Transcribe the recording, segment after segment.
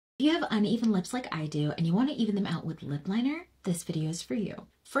If you have uneven lips like I do and you want to even them out with lip liner, this video is for you.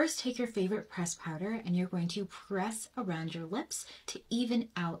 First, take your favorite pressed powder and you're going to press around your lips to even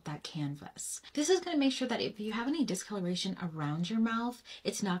out that canvas. This is going to make sure that if you have any discoloration around your mouth,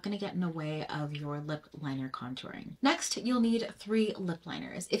 it's not going to get in the way of your lip liner contouring. Next, you'll need 3 lip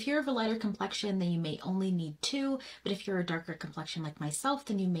liners. If you're of a lighter complexion, then you may only need 2, but if you're a darker complexion like myself,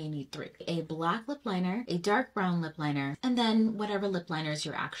 then you may need 3. A black lip liner, a dark brown lip liner, and then whatever lip liner is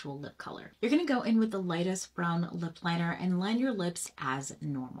your actual lip color. You're going to go in with the lightest brown lip liner and line your lips as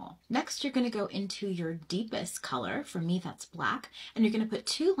normal. Next, you're going to go into your deepest color. For me, that's black. And you're going to put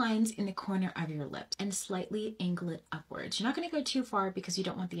 2 lines in the corner of your lips and slightly angle it upwards. You're not going to go too far because you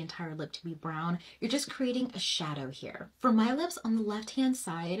don't want the entire lip to be brown. You're just creating a shadow here. For my lips on the left-hand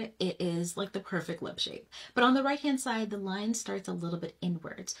side, it is like the perfect lip shape. But on the right-hand side, the line starts a little bit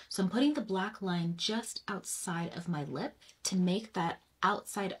inwards. So I'm putting the black line just outside of my lip to make that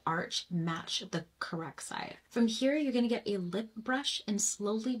outside arch match the correct side. From here, you're going to get a lip brush and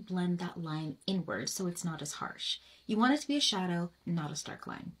slowly blend that line inward so it's not as harsh. You want it to be a shadow, not a stark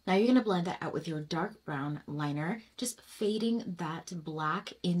line. Now you're going to blend that out with your dark brown liner, just fading that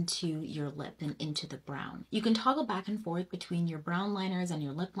black into your lip and into the brown. You can toggle back and forth between your brown liners and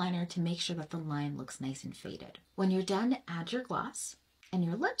your lip liner to make sure that the line looks nice and faded. When you're done, add your gloss, and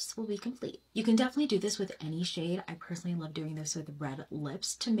your lips will be complete. You can definitely do this with any shade. I personally love doing this with red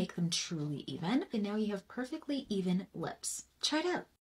lips to make them truly even. And now you have perfectly even lips. Try it out.